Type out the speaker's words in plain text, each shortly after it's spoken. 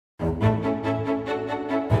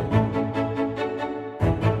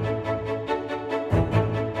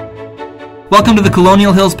Welcome to the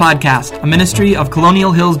Colonial Hills Podcast, a ministry of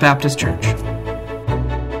Colonial Hills Baptist Church.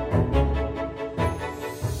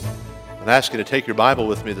 I'm asking you to take your Bible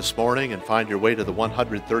with me this morning and find your way to the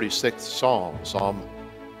 136th Psalm, Psalm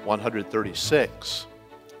 136.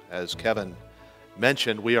 As Kevin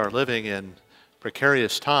mentioned, we are living in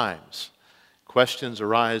precarious times. Questions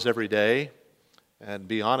arise every day, and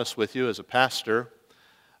be honest with you, as a pastor,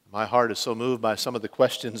 my heart is so moved by some of the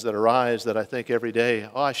questions that arise that I think every day,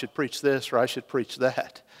 I should preach this or I should preach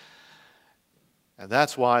that. And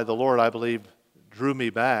that's why the Lord, I believe, drew me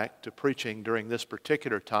back to preaching during this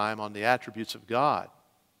particular time on the attributes of God.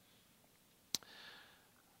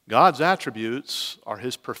 God's attributes are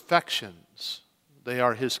His perfections. They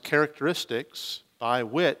are His characteristics by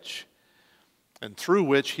which and through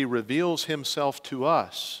which He reveals Himself to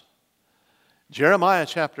us. Jeremiah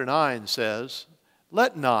chapter 9 says,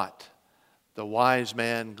 "Let not the wise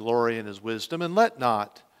man glory in his wisdom, and let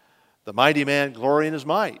not the mighty man glory in his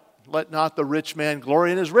might. Let not the rich man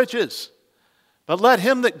glory in his riches. But let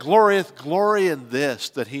him that glorieth glory in this,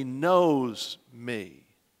 that he knows me."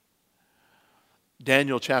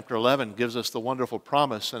 Daniel chapter 11 gives us the wonderful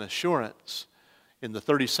promise and assurance in the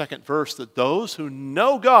 32nd verse that those who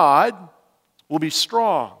know God will be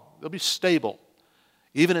strong. They'll be stable,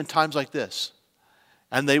 even in times like this.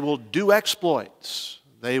 And they will do exploits.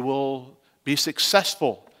 They will be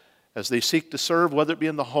successful as they seek to serve, whether it be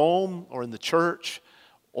in the home or in the church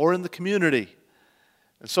or in the community.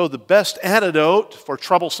 And so the best antidote for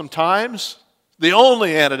troublesome times, the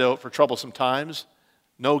only antidote for troublesome times,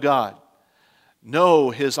 know God. Know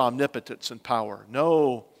His omnipotence and power.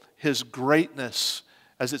 Know His greatness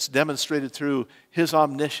as it's demonstrated through His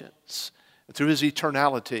omniscience and through His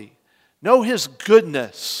eternality. Know His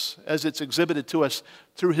goodness as it's exhibited to us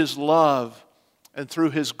through His love and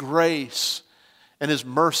through His grace and His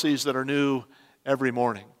mercies that are new every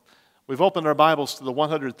morning. We've opened our Bibles to the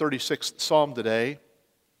 136th Psalm today.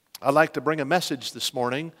 I'd like to bring a message this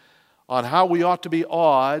morning on how we ought to be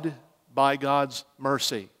awed by God's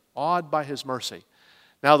mercy. Awed by His mercy.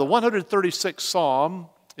 Now, the 136th Psalm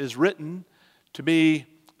is written to be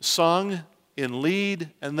sung in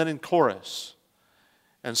lead and then in chorus.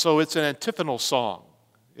 And so it's an antiphonal song.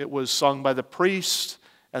 It was sung by the priest,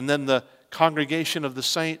 and then the congregation of the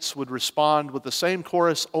saints would respond with the same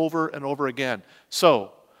chorus over and over again.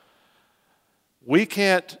 So, we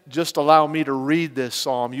can't just allow me to read this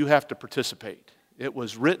psalm. You have to participate. It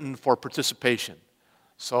was written for participation.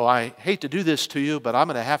 So I hate to do this to you, but I'm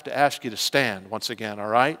going to have to ask you to stand once again, all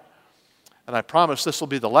right? And I promise this will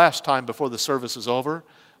be the last time before the service is over.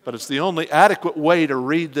 But it's the only adequate way to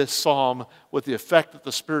read this psalm with the effect that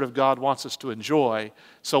the Spirit of God wants us to enjoy.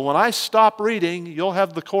 So when I stop reading, you'll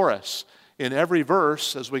have the chorus in every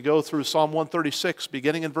verse as we go through Psalm 136,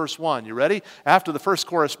 beginning in verse 1. You ready? After the first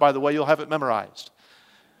chorus, by the way, you'll have it memorized.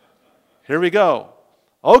 Here we go.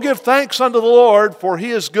 "Oh, give thanks unto the Lord, for He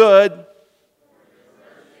is good.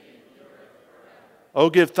 Oh,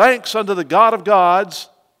 give thanks unto the God of gods.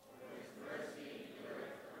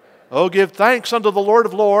 Oh, give thanks unto the Lord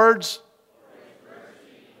of lords.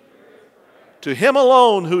 To Him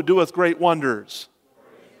alone who doeth great wonders.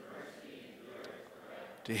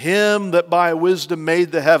 To Him that by wisdom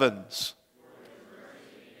made the heavens.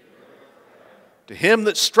 To Him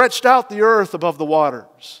that stretched out the earth above the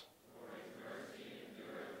waters.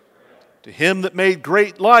 To Him that made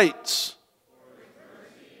great lights.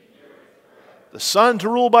 The sun to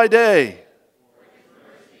rule by day.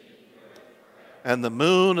 And the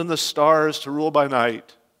moon and the stars to rule by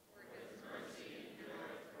night."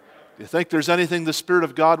 Do you think there's anything the Spirit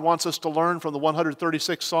of God wants us to learn from the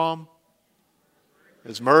 136th Psalm?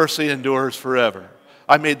 His mercy endures forever.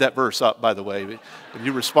 I made that verse up, by the way, and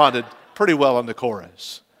you responded pretty well on the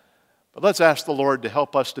chorus. But let's ask the Lord to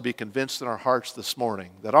help us to be convinced in our hearts this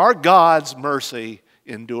morning that our God's mercy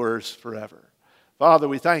endures forever. Father,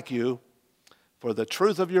 we thank You for the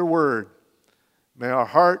truth of Your word. May our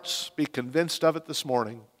hearts be convinced of it this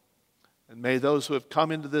morning. And may those who have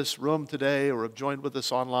come into this room today or have joined with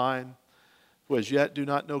us online, who as yet do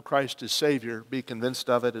not know Christ as Savior, be convinced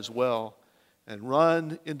of it as well. And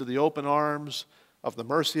run into the open arms of the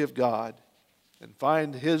mercy of God and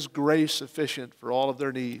find His grace sufficient for all of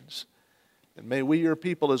their needs. And may we, Your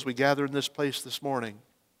people, as we gather in this place this morning,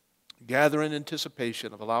 gather in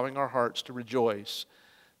anticipation of allowing our hearts to rejoice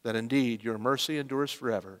that indeed Your mercy endures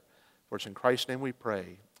forever. For it's in Christ's name we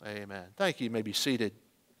pray. Amen. Thank you. You may be seated.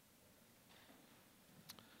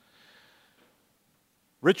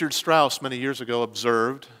 Richard Strauss many years ago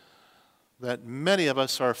observed that many of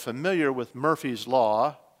us are familiar with Murphy's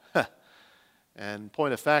Law. And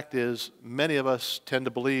point of fact is, many of us tend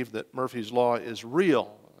to believe that Murphy's Law is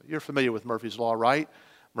real. You're familiar with Murphy's Law, right?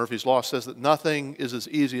 Murphy's Law says that nothing is as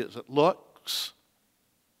easy as it looks.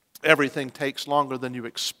 Everything takes longer than you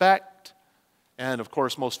expect. And, of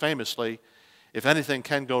course, most famously, if anything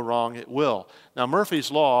can go wrong, it will. Now,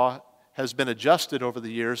 Murphy's Law has been adjusted over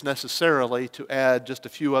the years necessarily to add just a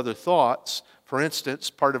few other thoughts. For instance,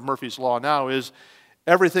 part of Murphy's Law now is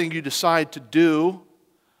everything you decide to do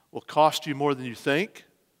will cost you more than you think.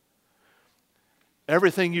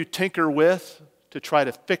 Everything you tinker with to try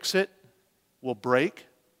to fix it will break.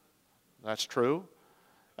 That's true.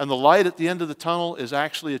 And the light at the end of the tunnel is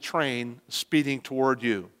actually a train speeding toward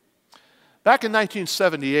you. Back in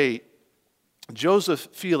 1978, Joseph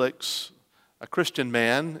Felix, a Christian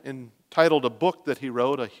man, entitled a book that he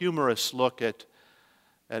wrote, a humorous look at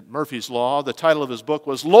Murphy's Law. The title of his book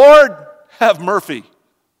was, "Lord, Have Murphy."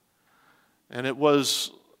 And it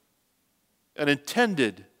was an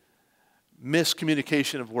intended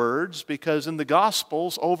miscommunication of words, because in the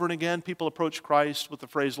Gospels, over and again, people approach Christ with the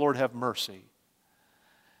phrase, "Lord, have mercy."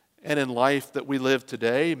 And in life that we live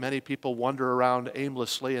today, many people wander around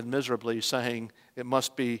aimlessly and miserably saying it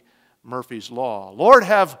must be Murphy's Law. Lord,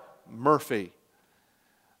 have Murphy.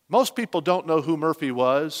 Most people don't know who Murphy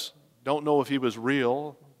was, don't know if he was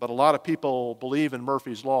real, but a lot of people believe in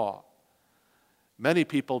Murphy's Law. Many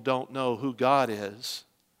people don't know who God is,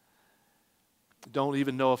 don't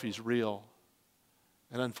even know if he's real,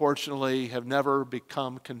 and unfortunately have never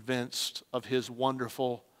become convinced of his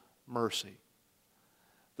wonderful mercy.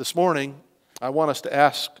 This morning, I want us to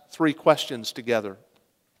ask 3 questions together.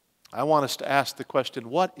 I want us to ask the question,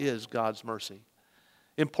 what is God's mercy?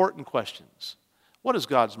 Important questions. What is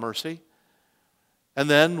God's mercy? And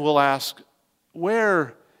then we'll ask,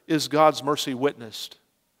 where is God's mercy witnessed?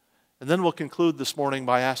 And then we'll conclude this morning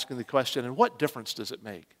by asking the question, and what difference does it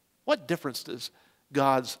make? What difference does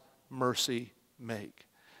God's mercy make?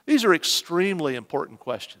 These are extremely important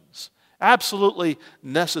questions, absolutely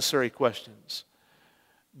necessary questions.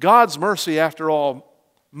 God's mercy, after all,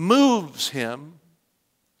 moves him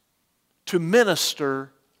to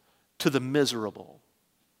minister to the miserable.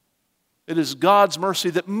 It is God's mercy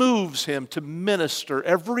that moves him to minister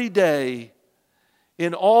every day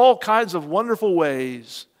in all kinds of wonderful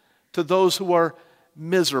ways to those who are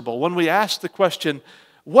miserable. When we ask the question,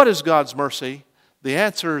 what is God's mercy? The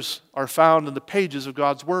answers are found in the pages of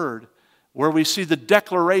God's Word, where we see the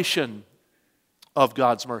declaration of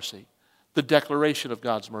God's mercy. The declaration of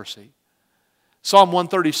God's mercy. Psalm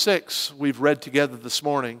 136, we've read together this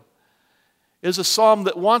morning, is a psalm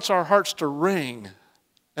that wants our hearts to ring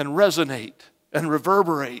and resonate and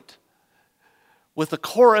reverberate with the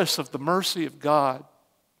chorus of the mercy of God.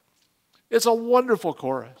 It's a wonderful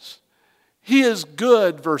chorus. He is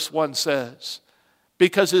good, verse 1 says,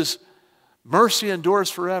 because his mercy endures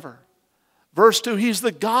forever. Verse 2, he's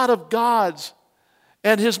the God of gods,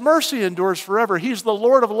 and his mercy endures forever. He's the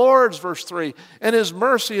Lord of lords, verse 3, and his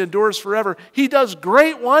mercy endures forever. He does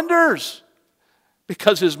great wonders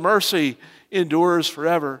because his mercy endures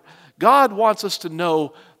forever. God wants us to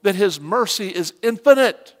know that his mercy is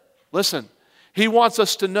infinite. Listen, he wants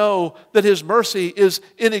us to know that his mercy is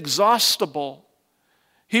inexhaustible.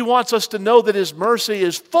 He wants us to know that his mercy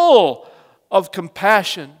is full of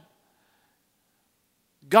compassion.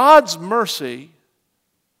 God's mercy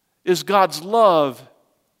is God's love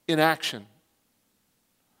in action.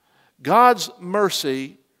 God's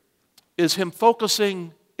mercy is him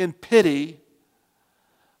focusing in pity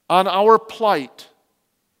on our plight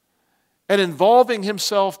and involving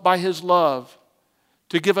himself by his love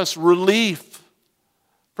to give us relief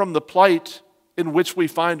from the plight in which we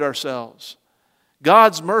find ourselves.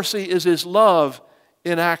 God's mercy is his love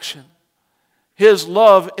in action. His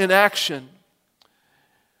love in action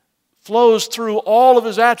flows through all of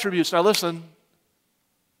his attributes. Now listen,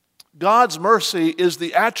 God's mercy is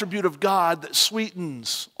the attribute of God that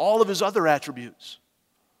sweetens all of his other attributes.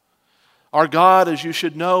 Our God, as you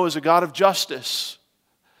should know, is a God of justice,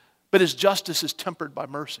 but his justice is tempered by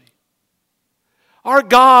mercy. Our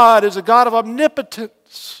God is a God of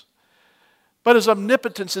omnipotence, but his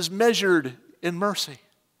omnipotence is measured in mercy.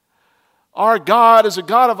 Our God is a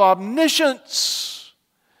God of omniscience,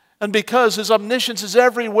 and because his omniscience is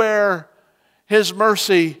everywhere, his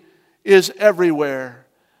mercy is everywhere.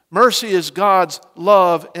 Mercy is God's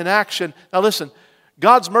love in action. Now listen,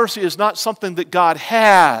 God's mercy is not something that God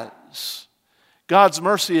has. God's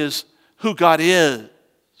mercy is who God is.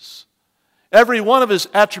 Every one of his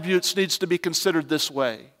attributes needs to be considered this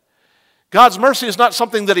way. God's mercy is not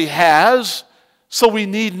something that he has, so we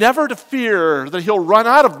need never to fear that he'll run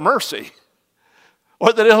out of mercy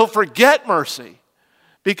or that he'll forget mercy,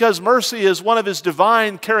 because mercy is one of his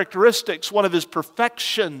divine characteristics, one of his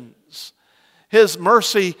perfections. His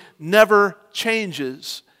mercy never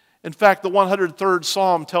changes. In fact, the 103rd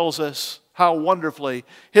Psalm tells us how wonderfully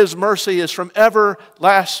His mercy is from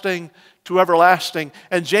everlasting to everlasting.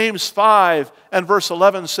 And James 5 and verse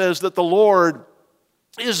 11 says that the Lord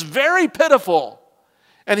is very pitiful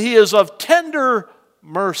and He is of tender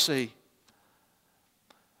mercy.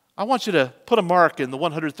 I want you to put a mark in the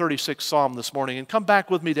 136th Psalm this morning and come back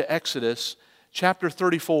with me to Exodus chapter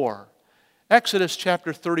 34. Exodus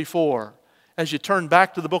chapter 34. As you turn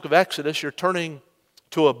back to the book of Exodus, you're turning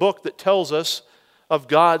to a book that tells us of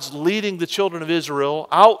God's leading the children of Israel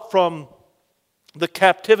out from the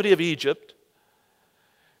captivity of Egypt,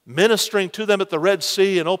 ministering to them at the Red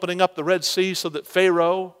Sea and opening up the Red Sea so that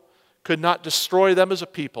Pharaoh could not destroy them as a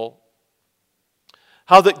people.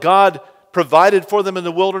 How that God provided for them in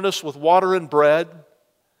the wilderness with water and bread.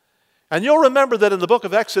 And you'll remember that in the book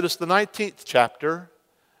of Exodus, the 19th chapter,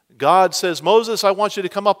 God says, Moses, I want you to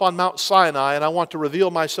come up on Mount Sinai and I want to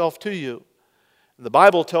reveal myself to you. And the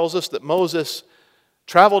Bible tells us that Moses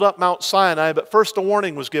traveled up Mount Sinai, but first a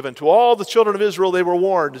warning was given to all the children of Israel. They were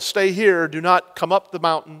warned to stay here, do not come up the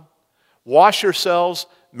mountain, wash yourselves,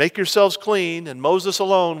 make yourselves clean. And Moses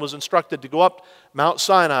alone was instructed to go up Mount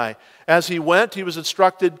Sinai. As he went, he was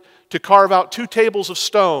instructed to carve out 2 tables of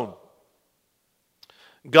stone.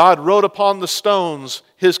 God wrote upon the stones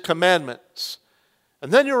His commandments.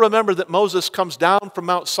 And then you'll remember that Moses comes down from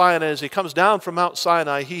Mount Sinai. As he comes down from Mount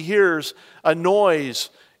Sinai, he hears a noise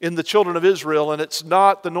in the children of Israel, and it's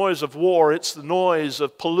not the noise of war, it's the noise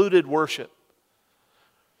of polluted worship.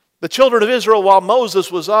 The children of Israel, while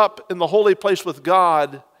Moses was up in the holy place with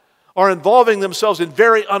God, are involving themselves in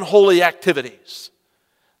very unholy activities.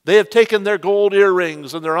 They have taken their gold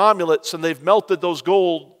earrings and their amulets, and they've melted those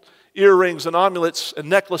gold earrings and amulets and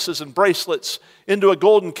necklaces and bracelets into a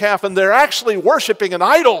golden calf, and they're actually worshiping an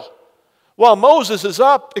idol. While Moses is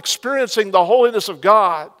up experiencing the holiness of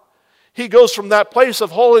God, he goes from that place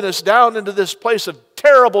of holiness down into this place of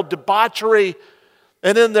terrible debauchery.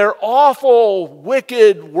 And in their awful,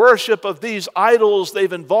 wicked worship of these idols,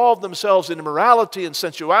 they've involved themselves in immorality and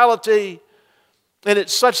sensuality. And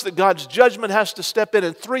it's such that God's judgment has to step in,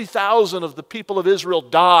 and 3,000 of the people of Israel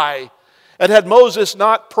die. And had Moses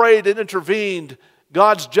not prayed and intervened,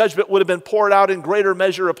 God's judgment would have been poured out in greater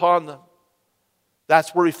measure upon them.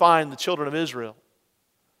 That's where we find the children of Israel.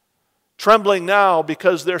 Trembling now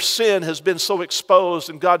because their sin has been so exposed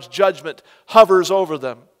and God's judgment hovers over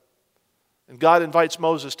them. And God invites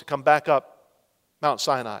Moses to come back up Mount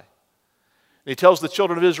Sinai. And He tells the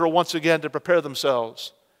children of Israel once again to prepare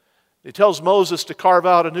themselves. He tells Moses to carve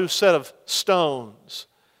out a new set of stones.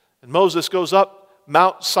 And Moses goes up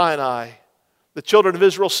Mount Sinai. The children of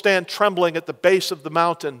Israel stand trembling at the base of the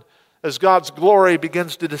mountain as God's glory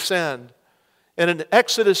begins to descend. And in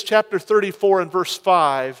Exodus chapter 34 and verse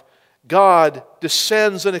 5, God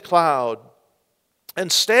descends in a cloud and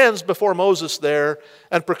stands before Moses there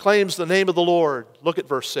and proclaims the name of the Lord. Look at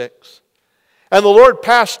verse 6. And the Lord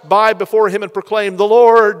passed by before him and proclaimed, the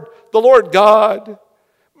Lord God,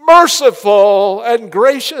 merciful and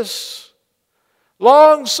gracious,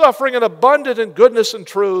 long-suffering and abundant in goodness and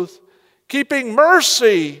truth, keeping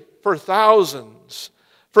mercy for thousands,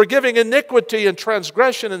 forgiving iniquity and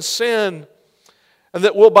transgression and sin, and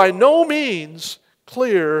that will by no means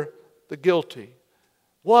clear the guilty.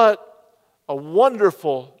 What a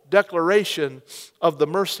wonderful declaration of the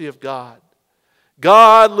mercy of God.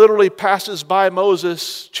 God literally passes by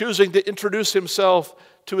Moses, choosing to introduce Himself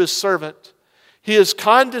to His servant. He has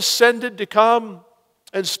condescended to come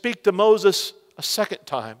and speak to Moses a second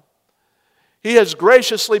time. He has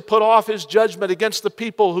graciously put off His judgment against the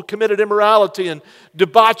people who committed immorality and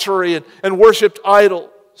debauchery and worshipped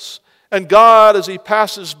idols. And God, as He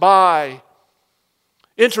passes by,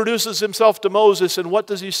 introduces Himself to Moses, and what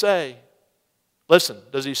does He say? Listen,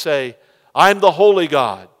 does He say, I'm the holy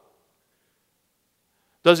God?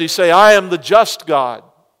 Does He say, I am the just God?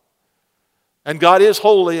 And God is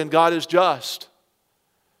holy and God is just.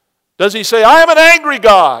 Does He say, I am an angry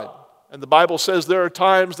God? And the Bible says there are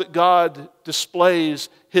times that God displays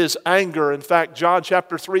His anger. In fact, John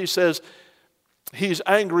chapter 3 says He's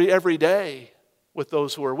angry every day with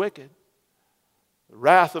those who are wicked. The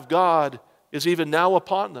wrath of God is even now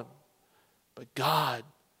upon them. But God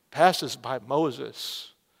passes by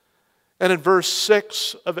Moses. And in verse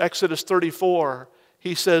 6 of Exodus 34,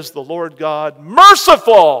 He says, the Lord God,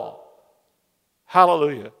 merciful.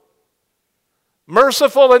 Hallelujah.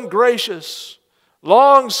 Merciful and gracious,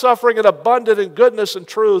 long-suffering and abundant in goodness and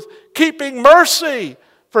truth, keeping mercy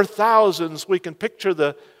for thousands. We can picture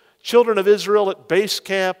the children of Israel at base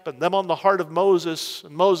camp and them on the heart of Moses,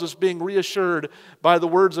 and Moses being reassured by the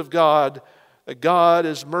words of God that God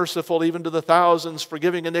is merciful even to the thousands,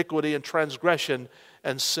 forgiving iniquity and transgression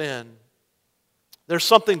and sin. There's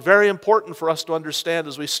something very important for us to understand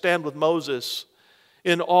as we stand with Moses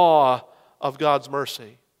in awe of God's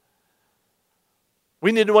mercy.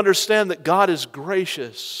 We need to understand that God is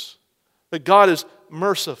gracious, that God is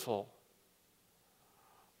merciful.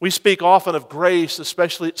 We speak often of grace,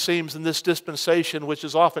 especially it seems in this dispensation, which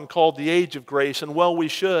is often called the age of grace, and well we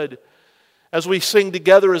should. As we sing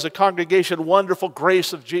together as a congregation, wonderful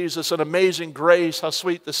grace of Jesus, an amazing grace, how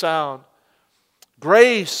sweet the sound.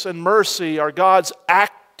 Grace and mercy are God's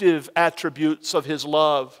active attributes of His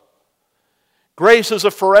love. Grace is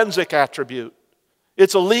a forensic attribute.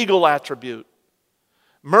 It's a legal attribute.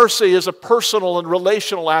 Mercy is a personal and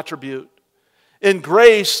relational attribute. In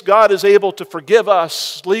grace, God is able to forgive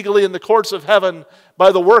us legally in the courts of heaven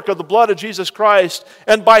by the work of the blood of Jesus Christ.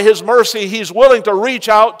 And by His mercy, He's willing to reach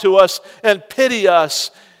out to us and pity us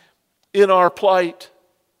in our plight.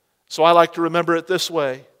 So I like to remember it this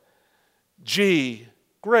way. G,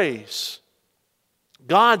 grace.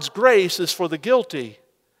 God's grace is for the guilty.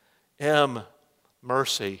 M,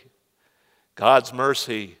 mercy. God's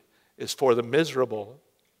mercy is for the miserable.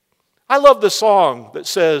 I love the song that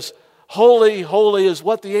says, "Holy, holy is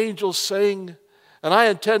what the angels sing, and I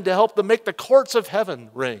intend to help them make the courts of heaven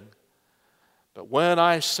ring. But when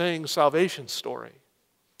I sing salvation's story,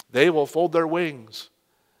 they will fold their wings.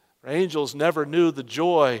 For angels never knew the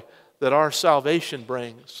joy that our salvation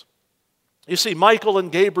brings." You see, Michael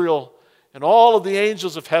and Gabriel and all of the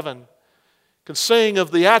angels of heaven can sing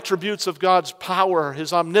of the attributes of God's power,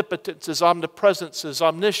 His omnipotence, His omnipresence, His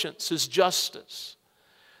omniscience, His justice.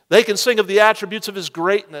 They can sing of the attributes of His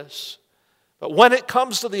greatness. But when it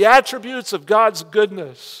comes to the attributes of God's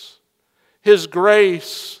goodness, His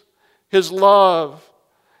grace, His love,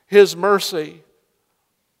 His mercy,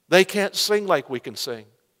 they can't sing like we can sing.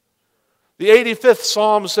 The 85th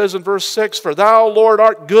Psalm says in verse 6, "For Thou, Lord,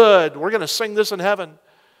 art good." We're going to sing this in heaven.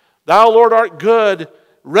 "Thou, Lord, art good,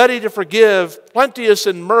 ready to forgive, plenteous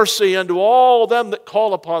in mercy unto all them that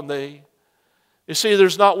call upon Thee." You see,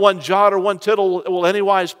 there's not one jot or one tittle that will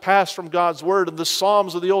anywise pass from God's Word, and the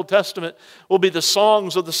Psalms of the Old Testament will be the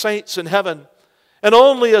songs of the saints in heaven. And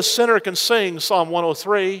only a sinner can sing Psalm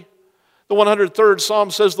 103. The 103rd Psalm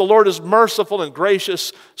says, "The Lord is merciful and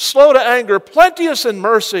gracious, slow to anger, plenteous in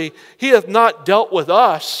mercy. He hath not dealt with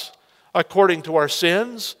us according to our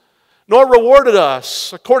sins, nor rewarded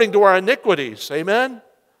us according to our iniquities." Amen?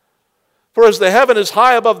 "For as the heaven is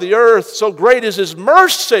high above the earth, so great is His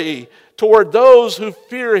mercy toward those who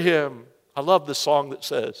fear Him." I love the song that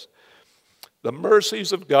says, "The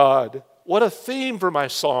mercies of God." What a theme for my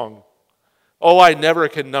song. "Oh, I never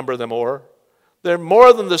can number them o'er. They're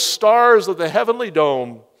more than the stars of the heavenly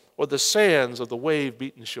dome or the sands of the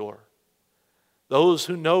wave-beaten shore." Those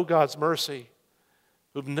who know God's mercy,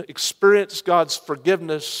 who've experienced God's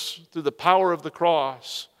forgiveness through the power of the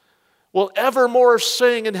cross, will evermore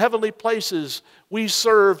sing in heavenly places, "We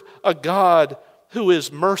serve a God who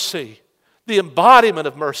is mercy," the embodiment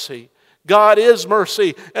of mercy. God is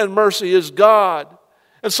mercy, and mercy is God.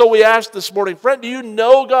 And so we ask this morning, friend, do you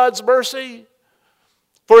know God's mercy?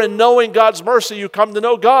 For in knowing God's mercy, you come to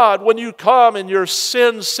know God. When you come in your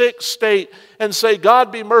sin-sick state and say, "God,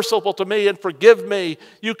 be merciful to me and forgive me,"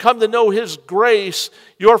 you come to know His grace.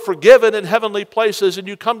 You're forgiven in heavenly places, and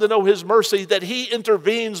you come to know His mercy, that He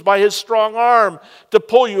intervenes by His strong arm to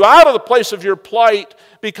pull you out of the place of your plight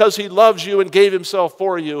because He loves you and gave Himself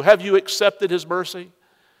for you. Have you accepted His mercy?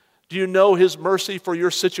 Do you know His mercy for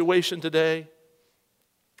your situation today?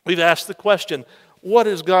 We've asked the question, what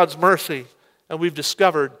is God's mercy? And we've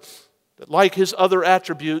discovered that like His other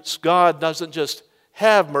attributes, God doesn't just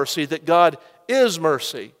have mercy, that God is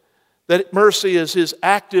mercy. That mercy is His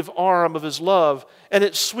active arm of His love, and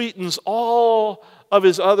it sweetens all of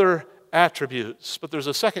His other attributes. But there's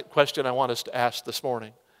a second question I want us to ask this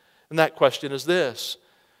morning, and that question is this: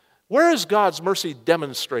 where is God's mercy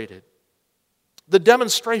demonstrated? The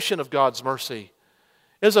demonstration of God's mercy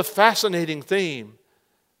is a fascinating theme.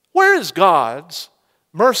 Where is God's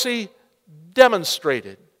mercy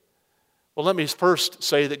demonstrated? Well, let me first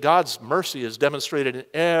say that God's mercy is demonstrated in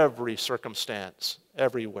every circumstance,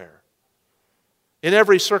 everywhere. In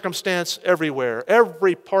every circumstance, everywhere.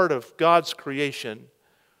 Every part of God's creation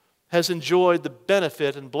has enjoyed the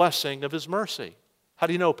benefit and blessing of His mercy. How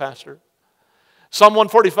do you know, Pastor? Psalm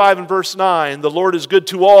 145 and verse 9, "The Lord is good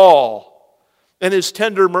to all, and His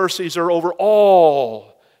tender mercies are over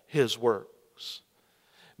all His works."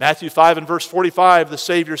 Matthew 5 and verse 45, the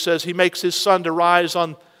Savior says, "He makes His sun to rise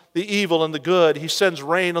on the evil and the good. He sends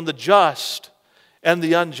rain on the just and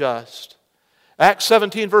the unjust." Acts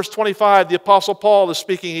 17, verse 25, the Apostle Paul is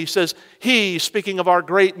speaking. He says, He, speaking of our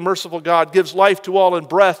great and merciful God, gives life to all and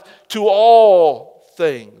breath to all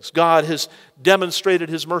things. God has demonstrated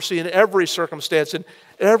His mercy in every circumstance, in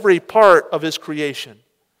every part of His creation.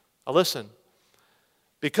 Now listen,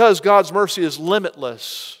 because God's mercy is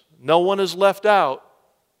limitless, no one is left out,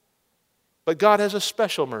 but God has a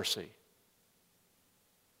special mercy.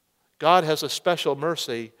 God has a special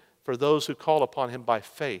mercy for those who call upon Him by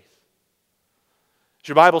faith. Is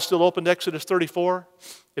your Bible still open to Exodus 34?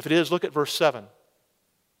 If it is, look at verse 7.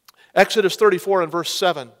 Exodus 34 and verse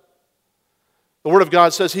 7. The Word of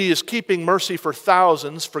God says, He is keeping mercy for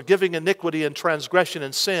thousands, forgiving iniquity and transgression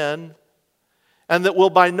and sin, and that will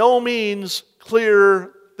by no means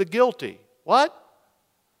clear the guilty. What?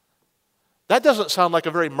 That doesn't sound like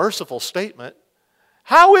a very merciful statement.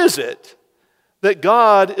 How is it that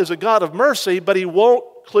God is a God of mercy, but He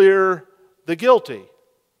won't clear the guilty?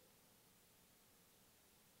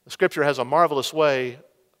 The Scripture has a marvelous way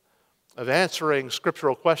of answering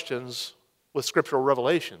scriptural questions with scriptural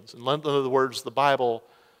revelations. In other words, the Bible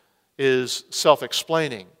is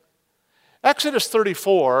self-explaining. Exodus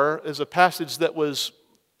 34 is a passage that was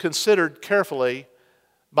considered carefully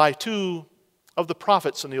by two of the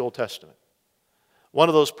prophets in the Old Testament. One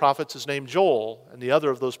of those prophets is named Joel, and the other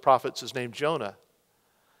of those prophets is named Jonah.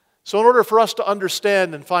 So in order for us to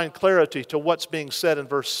understand and find clarity to what's being said in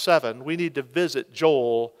verse 7, we need to visit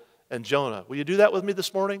Joel and Jonah. Will you do that with me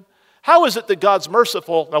this morning? How is it that God's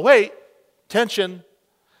merciful? Now wait, tension.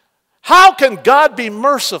 How can God be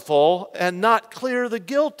merciful and not clear the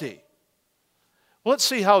guilty? Well, let's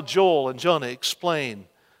see how Joel and Jonah explain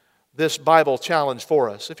this Bible challenge for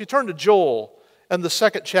us. If you turn to Joel and the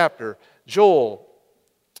second chapter, Joel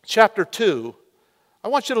chapter 2, I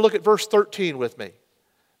want you to look at verse 13 with me.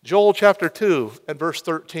 Joel chapter 2 and verse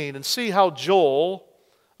 13, and see how Joel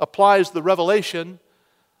applies the revelation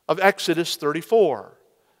of Exodus 34.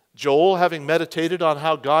 Joel, having meditated on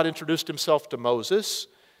how God introduced Himself to Moses,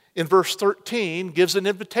 in verse 13 gives an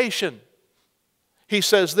invitation. He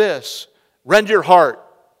says this, "Rend your heart,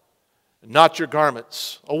 not your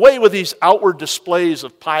garments. Away with these outward displays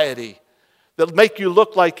of piety that make you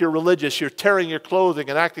look like you're religious. You're tearing your clothing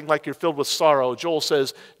and acting like you're filled with sorrow." Joel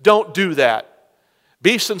says, don't do that.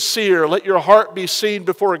 Be sincere. Let your heart be seen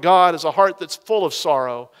before God as a heart that's full of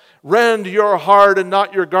sorrow. Rend your heart and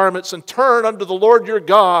not your garments, and turn unto the Lord your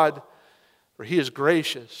God, for He is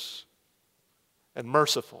gracious and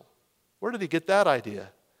merciful. Where did he get that idea?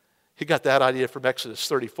 He got that idea from Exodus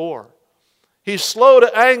 34. He's slow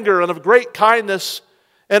to anger and of great kindness,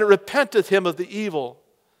 and it repenteth him of the evil.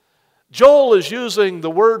 Joel is using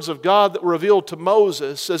the words of God that were revealed to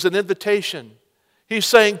Moses as an invitation. He's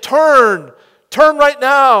saying, turn right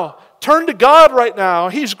now. Turn to God right now.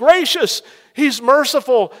 He's gracious. He's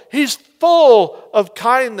merciful. He's full of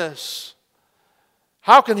kindness.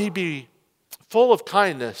 How can He be full of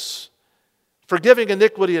kindness, forgiving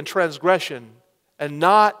iniquity and transgression, and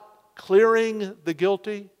not clearing the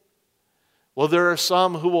guilty? Well, there are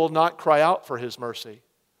some who will not cry out for His mercy.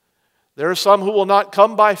 There are some who will not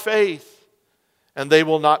come by faith, and they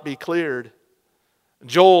will not be cleared.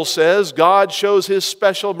 Joel says God shows His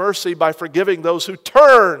special mercy by forgiving those who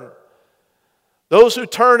turn. Those who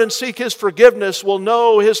turn and seek His forgiveness will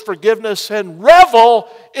know His forgiveness and revel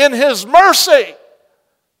in His mercy.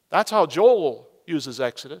 That's how Joel uses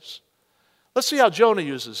Exodus. Let's see how Jonah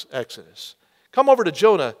uses Exodus. Come over to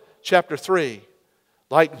Jonah chapter 3.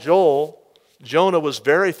 Like Joel, Jonah was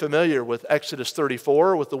very familiar with Exodus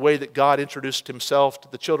 34, with the way that God introduced Himself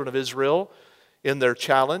to the children of Israel in their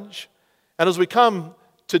challenge. And as we come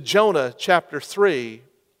to Jonah chapter 3,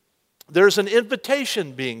 there's an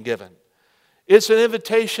invitation being given. It's an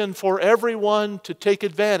invitation for everyone to take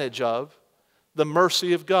advantage of the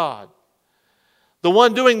mercy of God. The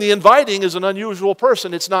one doing the inviting is an unusual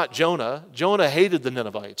person. It's not Jonah. Jonah hated the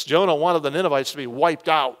Ninevites. Jonah wanted the Ninevites to be wiped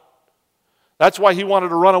out. That's why he wanted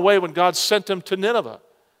to run away when God sent him to Nineveh.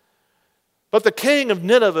 But the king of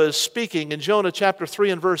Nineveh is speaking in Jonah chapter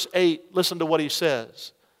 3 and verse 8. Listen to what he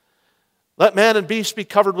says. "Let man and beast be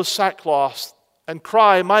covered with sackcloth, and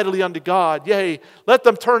cry mightily unto God. Yea, let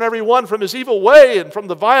them turn every one from his evil way and from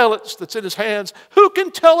the violence that's in his hands. Who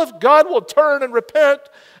can tell if God will turn and repent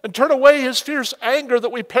and turn away His fierce anger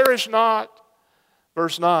that we perish not?"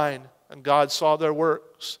 Verse 9, "And God saw their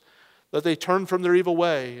works, that they turned from their evil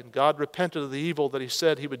way, and God repented of the evil that He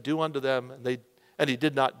said He would do unto them, and He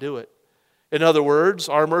did not do it." In other words,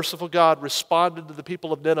 our merciful God responded to the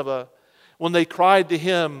people of Nineveh when they cried to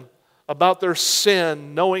Him about their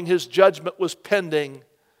sin, knowing His judgment was pending.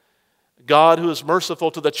 God, who is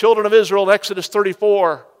merciful to the children of Israel in Exodus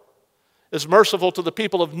 34, is merciful to the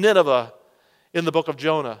people of Nineveh in the book of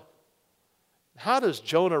Jonah. How does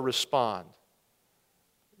Jonah respond?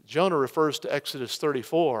 Jonah refers to Exodus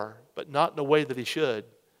 34, but not in a way that he should.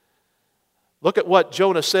 Look at what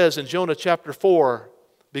Jonah says in Jonah chapter 4,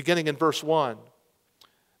 beginning in verse 1.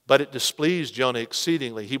 But it displeased Jonah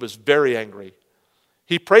exceedingly. He was very angry.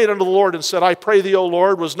 He prayed unto the Lord and said, I pray thee, O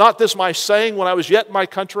Lord, was not this my saying when I was yet in my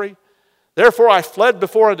country? Therefore I fled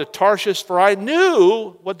before unto Tarshish, for I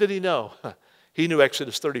knew, what did he know? He knew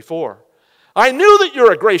Exodus 34. I knew that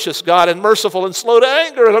you're a gracious God and merciful and slow to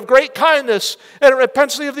anger and of great kindness and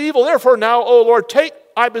repentance of the evil. Therefore now, O Lord, take,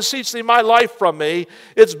 I beseech thee, my life from me.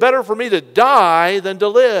 It's better for me to die than to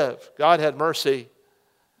live. God had mercy.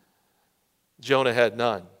 Jonah had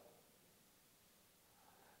none.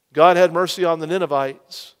 God had mercy on the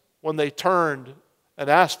Ninevites when they turned and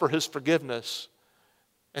asked for his forgiveness,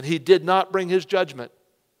 and he did not bring his judgment.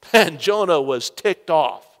 And Jonah was ticked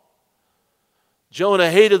off.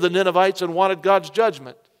 Jonah hated the Ninevites and wanted God's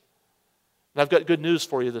judgment. And I've got good news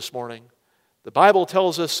for you this morning. The Bible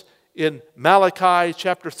tells us in Malachi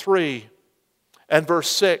chapter 3 and verse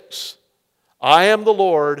 6, I am the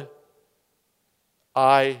Lord,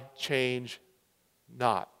 I change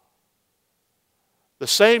not. The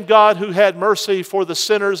same God who had mercy for the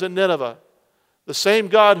sinners in Nineveh, the same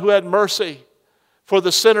God who had mercy for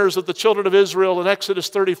the sinners of the children of Israel in Exodus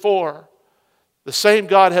 34, the same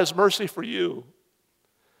God has mercy for you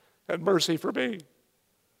and mercy for me.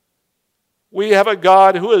 We have a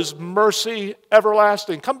God who is mercy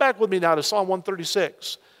everlasting. Come back with me now to Psalm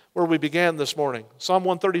 136, where we began this morning. Psalm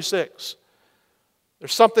 136.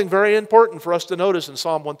 There's something very important for us to notice in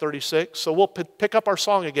Psalm 136, so we'll pick up our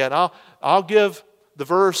song again. I'll give the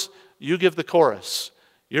verse, you give the chorus.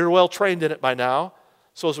 You're well trained in it by now.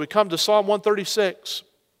 So as we come to Psalm 136,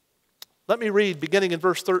 let me read beginning in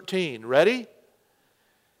verse 13. Ready?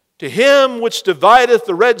 To him which divideth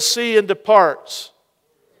the Red Sea into parts,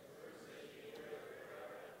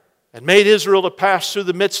 and made Israel to pass through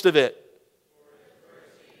the midst of it,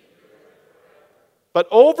 but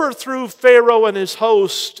overthrew Pharaoh and his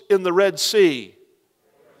host in the Red Sea.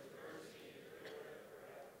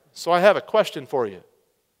 So I have a question for you.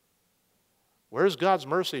 Where's God's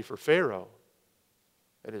mercy for Pharaoh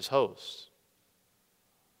and his hosts?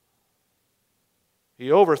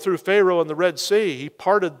 He overthrew Pharaoh in the Red Sea. He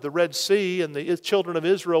parted the Red Sea, and the children of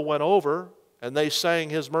Israel went over, and they sang,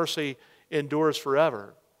 his mercy endures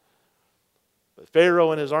forever. But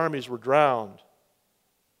Pharaoh and his armies were drowned,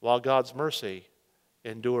 while God's mercy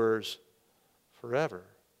endures forever.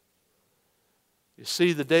 You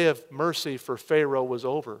see, the day of mercy for Pharaoh was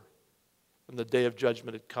over, and the day of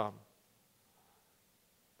judgment had come.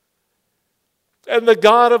 And the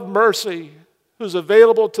God of mercy, who's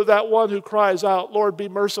available to that one who cries out, Lord, be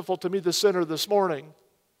merciful to me, the sinner, this morning,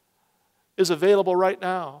 is available right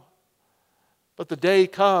now. But the day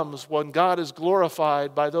comes when God is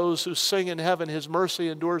glorified by those who sing in heaven, his mercy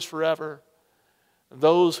endures forever. And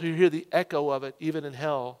those who hear the echo of it, even in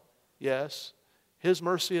hell, yes, his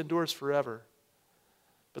mercy endures forever.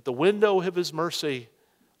 But the window of his mercy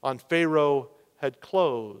on Pharaoh had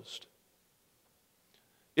closed.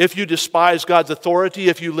 If you despise God's authority,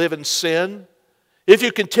 if you live in sin, if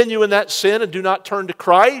you continue in that sin and do not turn to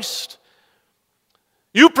Christ,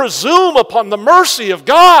 you presume upon the mercy of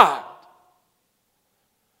God.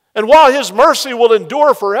 And while his mercy will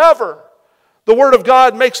endure forever, the Word of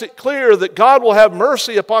God makes it clear that God will have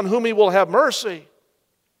mercy upon whom he will have mercy.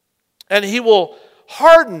 And he will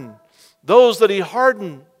harden those that he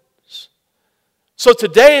hardens. So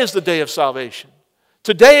today is the day of salvation.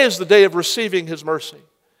 Today is the day of receiving his mercy.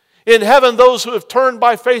 In heaven, those who have turned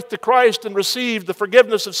by faith to Christ and received the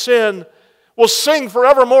forgiveness of sin will sing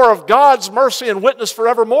forevermore of God's mercy and witness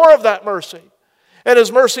forevermore of that mercy. And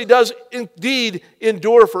his mercy does indeed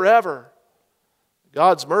endure forever.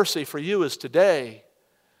 God's mercy for you is today.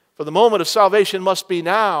 For the moment of salvation must be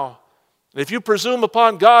now. And if you presume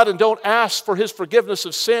upon God and don't ask for his forgiveness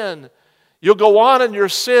of sin, you'll go on in your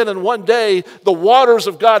sin, and one day the waters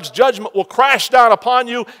of God's judgment will crash down upon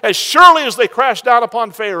you as surely as they crashed down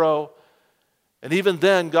upon Pharaoh. And even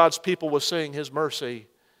then, God's people will sing, his mercy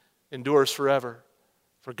endures forever.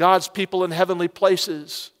 For God's people in heavenly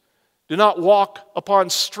places do not walk upon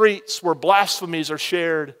streets where blasphemies are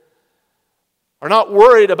shared, are not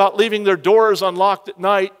worried about leaving their doors unlocked at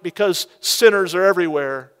night because sinners are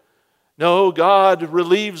everywhere. No, God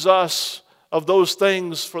relieves us of those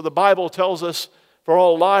things, for the Bible tells us, for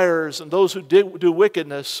all liars and those who do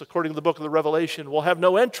wickedness, according to the book of the Revelation, will have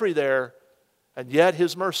no entry there, and yet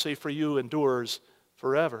his mercy for you endures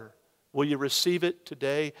forever. Will you receive it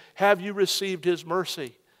today? Have you received his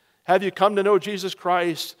mercy? Have you come to know Jesus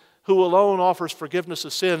Christ who alone offers forgiveness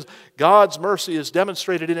of sins. God's mercy is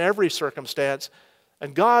demonstrated in every circumstance,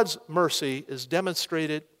 and God's mercy is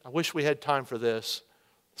demonstrated, I wish we had time for this,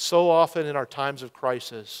 so often in our times of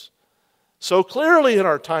crisis, so clearly in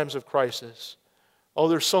our times of crisis. Oh,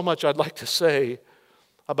 there's so much I'd like to say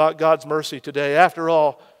about God's mercy today. After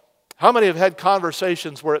all, how many have had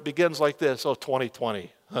conversations where it begins like this? Oh,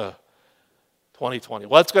 2020. 2020.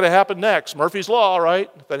 What's going to happen next? Murphy's Law, right?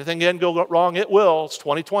 If anything can go wrong, it will. It's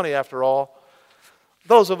 2020 after all.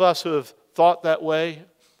 Those of us who have thought that way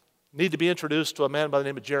need to be introduced to a man by the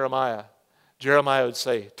name of Jeremiah. Jeremiah would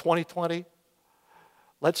say, 2020,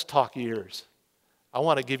 let's talk years. I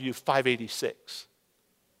want to give you 586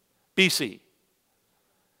 BC.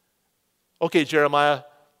 Okay, Jeremiah,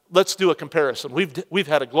 let's do a comparison. We've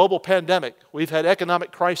had a global pandemic. We've had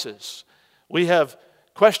economic crisis. We have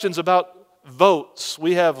questions about votes.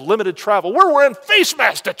 We have limited travel. We're wearing face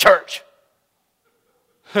masks to church.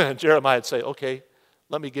 And Jeremiah would say, okay,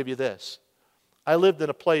 let me give you this. I lived in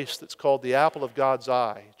a place that's called the apple of God's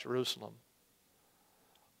eye, Jerusalem.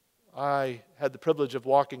 I had the privilege of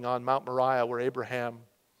walking on Mount Moriah where Abraham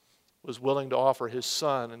was willing to offer his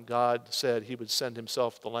son, and God said he would send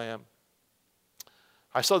himself the lamb.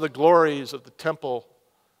 I saw the glories of the temple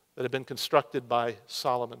that had been constructed by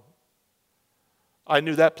Solomon. I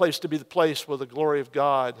knew that place to be the place where the glory of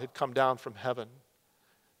God had come down from heaven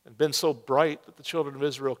and been so bright that the children of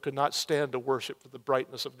Israel could not stand to worship for the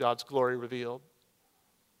brightness of God's glory revealed.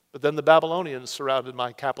 But then the Babylonians surrounded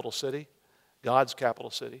my capital city, God's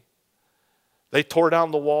capital city. They tore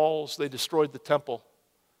down the walls. They destroyed the temple.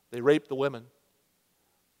 They raped the women.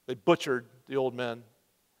 They butchered the old men.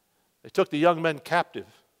 They took the young men captive.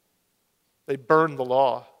 They burned the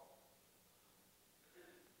law.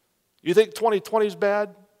 You think 2020 is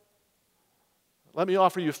bad? Let me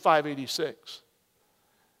offer you 586.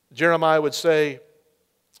 Jeremiah would say,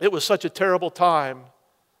 it was such a terrible time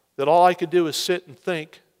that all I could do is sit and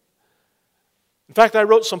think. In fact, I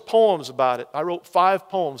wrote some poems about it. I wrote 5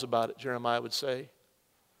 poems about it, Jeremiah would say.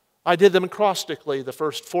 I did them acrostically, the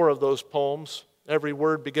first 4 of those poems, every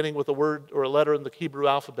word beginning with a word or a letter in the Hebrew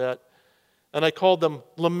alphabet. And I called them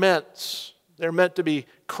laments. They're meant to be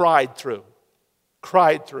cried through.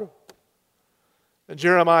 Cried through. And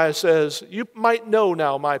Jeremiah says, you might know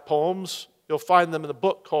now my poems. You'll find them in a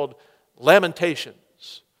book called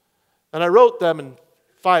Lamentations. And I wrote them in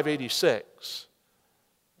 586.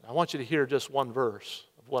 I want you to hear just one verse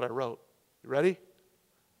of what I wrote. You ready?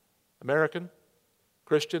 American,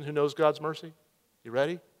 Christian who knows God's mercy? You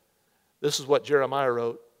ready? This is what Jeremiah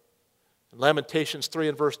wrote. In Lamentations 3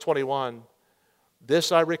 and verse 21,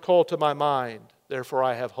 this I recall to my mind, therefore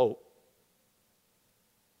I have hope.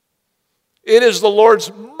 It is the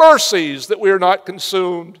Lord's mercies that we are not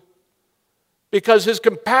consumed, because His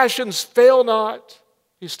compassions fail not.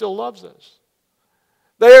 He still loves us.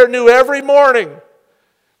 They are new every morning.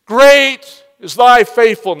 Great is thy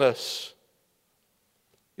faithfulness.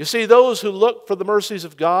 You see, those who look for the mercies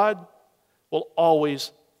of God will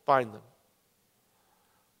always find them.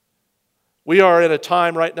 We are in a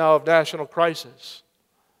time right now of national crisis.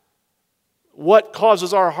 What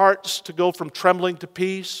causes our hearts to go from trembling to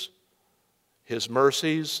peace? His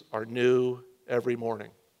mercies are new every morning,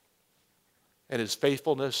 and His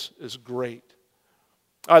faithfulness is great.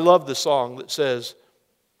 I love the song that says,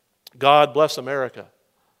 God bless America.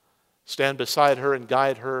 Stand beside her and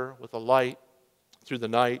guide her with a light through the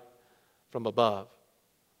night from above.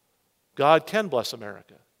 God can bless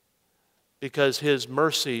America because His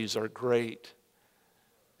mercies are great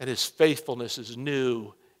and His faithfulness is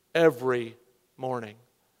new every morning.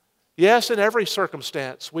 Yes, in every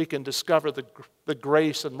circumstance we can discover the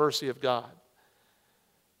grace and mercy of God.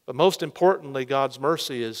 But most importantly, God's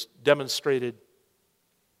mercy is demonstrated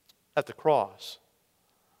at the cross.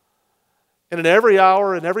 And in every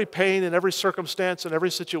hour, in every pain, in every circumstance, in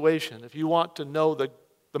every situation, if you want to know the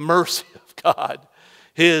mercy of God,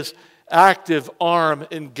 His active arm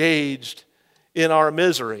engaged in our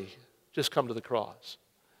misery, just come to the cross.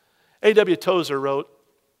 A.W. Tozer wrote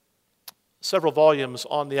several volumes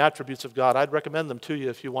on the attributes of God. I'd recommend them to you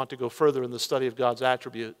if you want to go further in the study of God's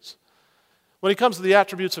attributes. When he comes to the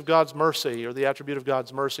attributes of God's mercy, or the attribute of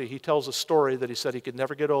God's mercy, he tells a story that he said he could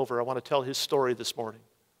never get over. I want to tell his story this morning.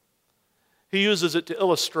 He uses it to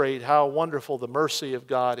illustrate how wonderful the mercy of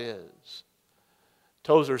God is.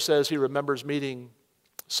 Tozer says he remembers meeting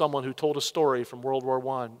someone who told a story from World War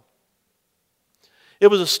I. It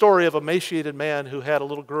was a story of a emaciated man who had a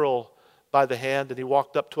little girl by the hand, and he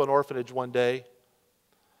walked up to an orphanage one day.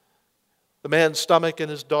 The man's stomach and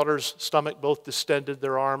his daughter's stomach both distended,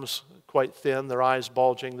 their arms quite thin, their eyes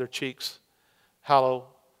bulging, their cheeks hollow.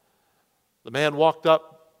 The man walked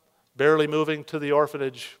up barely moving to the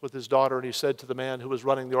orphanage with his daughter, and he said to the man who was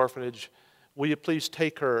running the orphanage, "Will you please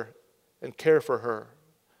take her and care for her?"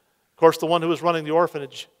 Of course, the one who was running the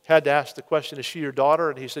orphanage had to ask the question, "Is she your daughter?"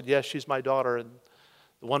 And he said, "Yes, she's my daughter." And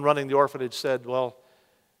the one running the orphanage said, "Well,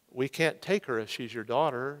 we can't take her if she's your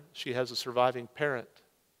daughter. She has a surviving parent."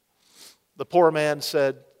 The poor man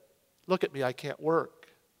said, "Look at me, I can't work.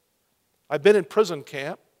 I've been in prison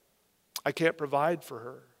camp. I can't provide for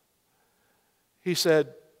her." He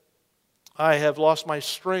said, "I have lost my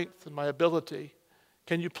strength and my ability.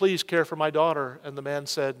 Can you please care for my daughter?" And the man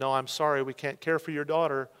said, "No, I'm sorry, we can't care for your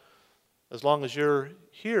daughter. As long as you're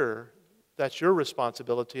here, that's your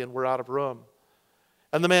responsibility, and we're out of room."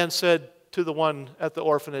 And the man said to the one at the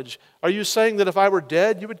orphanage, "Are you saying that if I were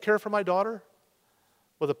dead, you would care for my daughter?"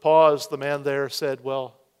 With a pause, the man there said,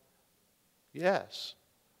 "Well, yes."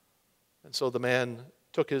 And so the man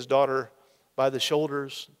took his daughter by the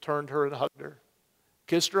shoulders, turned her and hugged her,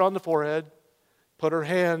 kissed her on the forehead, put her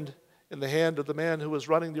hand in the hand of the man who was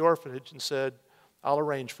running the orphanage and said, "I'll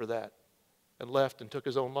arrange for that," and left and took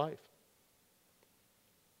his own life.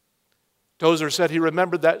 Tozer said he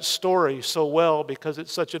remembered that story so well because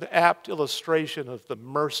it's such an apt illustration of the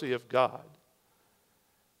mercy of God.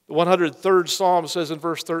 The 103rd Psalm says in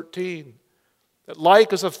verse 13, that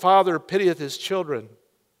like as a father pitieth his children,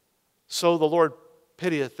 so the Lord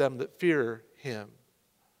pitieth them that fear him.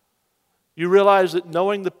 You realize that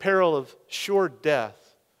knowing the peril of sure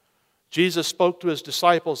death, Jesus spoke to his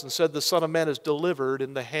disciples and said, "The Son of Man is delivered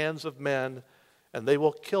in the hands of men, and they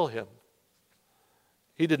will kill him."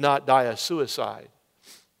 He did not die a suicide.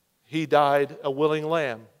 He died a willing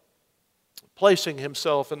lamb, placing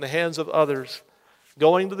himself in the hands of others,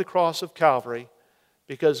 going to the cross of Calvary,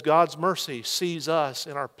 because God's mercy sees us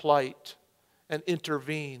in our plight and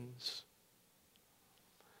intervenes.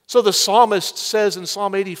 So the psalmist says in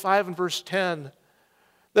Psalm 85 and verse 10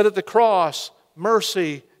 that at the cross,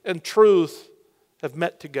 mercy and truth have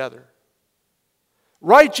met together.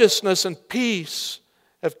 Righteousness and peace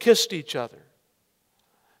have kissed each other.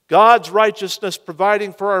 God's righteousness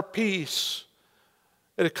providing for our peace.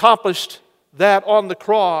 It accomplished that on the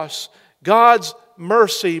cross. God's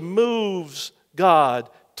mercy moves God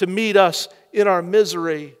to meet us in our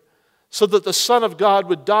misery, so that the Son of God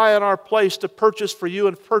would die in our place to purchase for you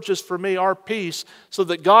and purchase for me our peace, so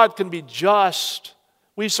that God can be just.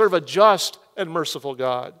 We serve a just and merciful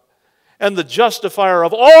God, and the justifier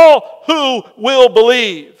of all who will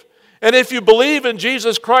believe. And if you believe in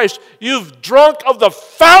Jesus Christ, you've drunk of the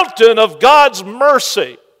fountain of God's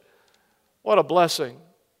mercy. What a blessing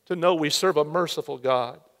to know we serve a merciful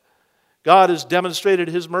God. God has demonstrated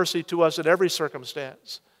his mercy to us in every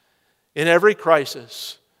circumstance, in every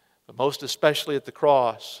crisis, but most especially at the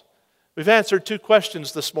cross. We've answered two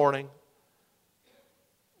questions this morning.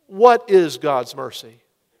 What is God's mercy?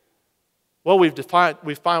 Well, we've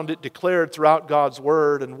found it declared throughout God's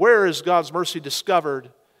Word. And where is God's mercy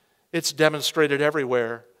discovered? It's demonstrated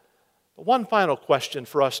everywhere. But one final question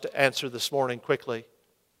for us to answer this morning quickly.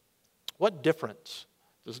 What difference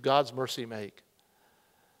does God's mercy make?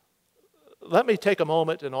 Let me take a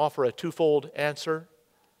moment and offer a twofold answer.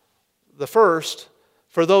 The first,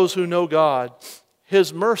 for those who know God,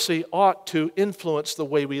 his mercy ought to influence the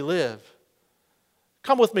way we live.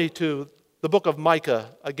 Come with me to the book of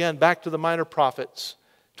Micah, again back to the minor prophets,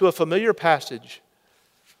 to a familiar passage.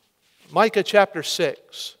 Micah chapter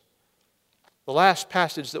 6, the last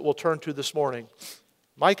passage that we'll turn to this morning.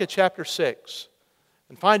 Micah chapter 6,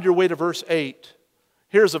 and find your way to verse 8.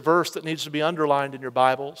 Here's a verse that needs to be underlined in your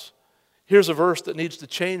Bibles. Here's a verse that needs to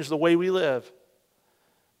change the way we live.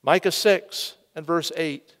 Micah 6 and verse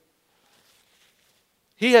 8.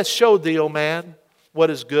 He hath showed thee, O man, what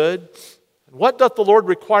is good. And what doth the Lord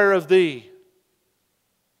require of thee?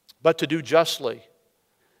 But to do justly,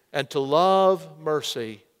 and to love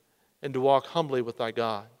mercy, and to walk humbly with thy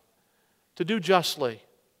God. To do justly,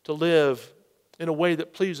 to live in a way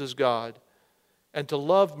that pleases God, and to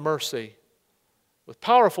love mercy. With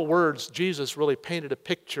powerful words, Jesus really painted a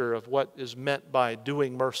picture of what is meant by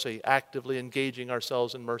doing mercy, actively engaging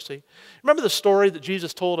ourselves in mercy. Remember the story that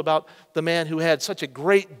Jesus told about the man who had such a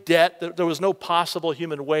great debt that there was no possible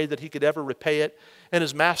human way that he could ever repay it, and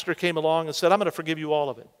his master came along and said, "I'm going to forgive you all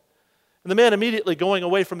of it." And the man, immediately going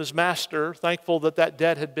away from his master, thankful that that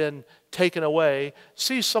debt had been taken away,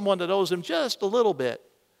 sees someone that owes him just a little bit.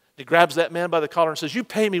 He grabs that man by the collar and says, "You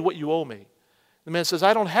pay me what you owe me." The man says,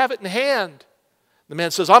 "I don't have it in hand." The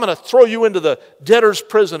man says, "I'm going to throw you into the debtor's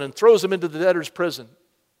prison," and throws him into the debtor's prison.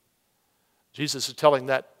 Jesus is telling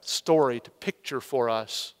that story to picture for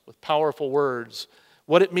us with powerful words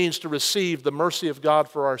what it means to receive the mercy of God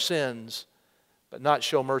for our sins, but not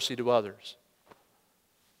show mercy to others.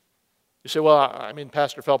 You say, well, I mean,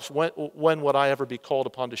 Pastor Phelps, when would I ever be called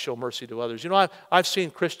upon to show mercy to others? You know, I've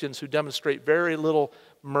seen Christians who demonstrate very little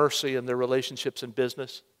mercy in their relationships and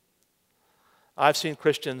business. I've seen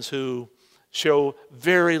Christians who show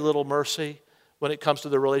very little mercy when it comes to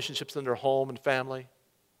their relationships in their home and family.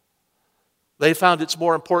 They found it's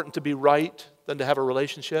more important to be right than to have a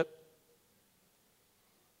relationship.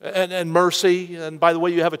 And mercy, and by the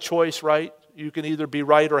way, you have a choice, right? You can either be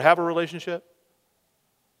right or have a relationship,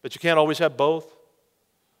 but you can't always have both.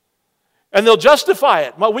 And they'll justify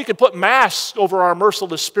it. Well, we can put masks over our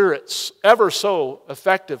merciless spirits ever so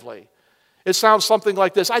effectively. It sounds something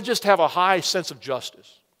like this: I just have a high sense of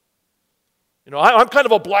justice. You know, I'm kind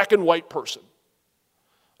of a black and white person.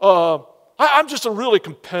 I'm just a really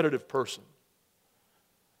competitive person.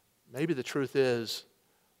 Maybe the truth is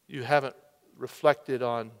you haven't reflected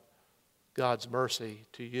on God's mercy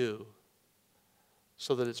to you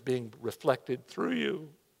so that it's being reflected through you.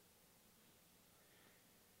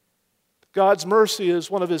 God's mercy is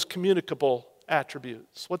one of His communicable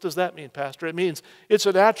attributes. What does that mean, Pastor? It means it's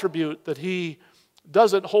an attribute that He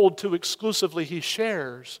doesn't hold to exclusively. He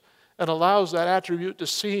shares and allows that attribute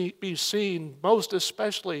to be seen most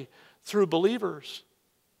especially through believers.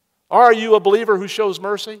 Are you a believer who shows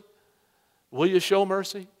mercy? Will you show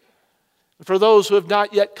mercy? And for those who have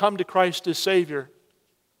not yet come to Christ as Savior,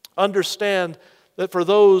 understand that for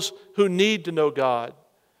those who need to know God,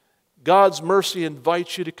 God's mercy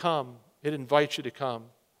invites you to come. It invites you to come.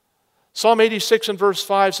 Psalm 86 and verse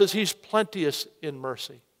 5 says He's plenteous in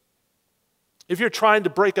mercy. If you're trying to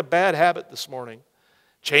break a bad habit this morning,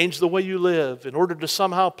 change the way you live in order to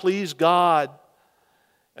somehow please God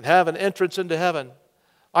and have an entrance into heaven,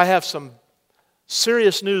 I have some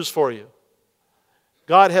serious news for you.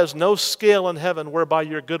 God has no scale in heaven whereby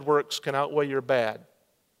your good works can outweigh your bad.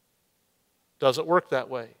 Doesn't work that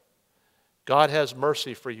way. God has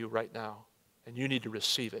mercy for you right now, and you need to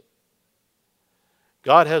receive it.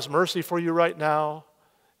 God has mercy for you right now,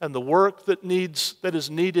 and the work that is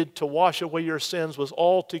needed to wash away your sins was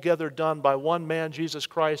altogether done by one man, Jesus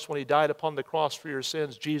Christ. When He died upon the cross for your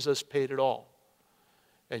sins, Jesus paid it all.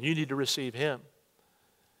 And you need to receive Him.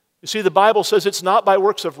 You see, the Bible says it's not by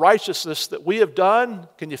works of righteousness that we have done.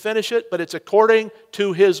 Can you finish it? But it's according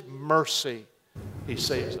to His mercy He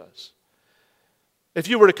saves us. If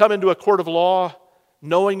you were to come into a court of law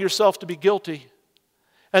knowing yourself to be guilty,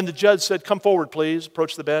 and the judge said, "Come forward, please,"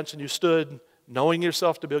 approach the bench, and you stood knowing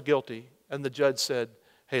yourself to be guilty, and the judge said,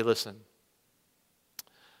 "Hey, listen,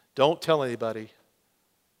 don't tell anybody."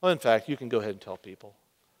 Well, in fact, you can go ahead and tell people.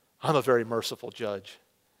 I'm a very merciful judge.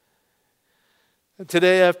 And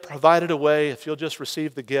today I've provided a way. If you'll just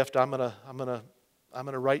receive the gift, I'm gonna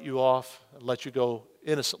write you off and let you go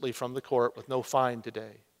innocently from the court with no fine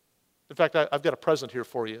today. In fact, I've got a present here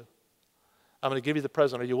for you. I'm going to give you the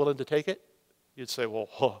present. Are you willing to take it? You'd say,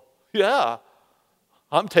 well, yeah,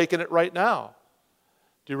 I'm taking it right now.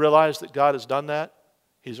 Do you realize that God has done that?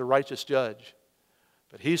 He's a righteous judge.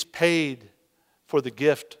 But He's paid for the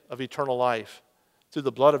gift of eternal life through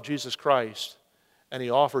the blood of Jesus Christ, and He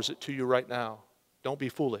offers it to you right now. Don't be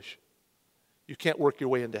foolish. You can't work your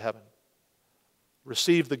way into heaven.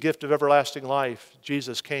 Receive the gift of everlasting life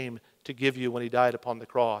Jesus came to give you when He died upon the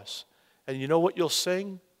cross. And you know what you'll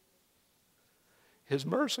sing? His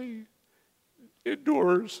mercy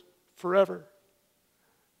endures forever.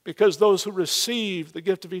 Because those who receive the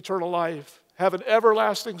gift of eternal life have an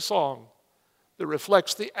everlasting song that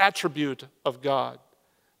reflects the attribute of God,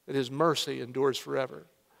 that His mercy endures forever.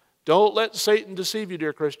 Don't let Satan deceive you,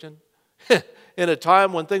 dear Christian. In a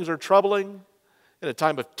time when things are troubling, in a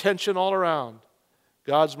time of tension all around,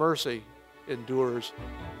 God's mercy endures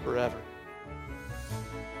forever.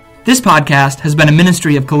 This podcast has been a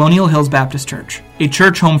ministry of Colonial Hills Baptist Church, a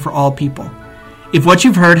church home for all people. If what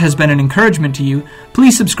you've heard has been an encouragement to you,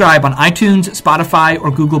 please subscribe on iTunes, Spotify,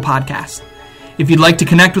 or Google Podcasts. If you'd like to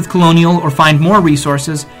connect with Colonial or find more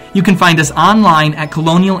resources, you can find us online at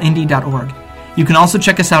colonialindy.org. You can also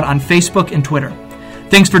check us out on Facebook and Twitter.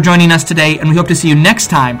 Thanks for joining us today, and we hope to see you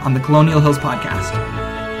next time on the Colonial Hills Podcast.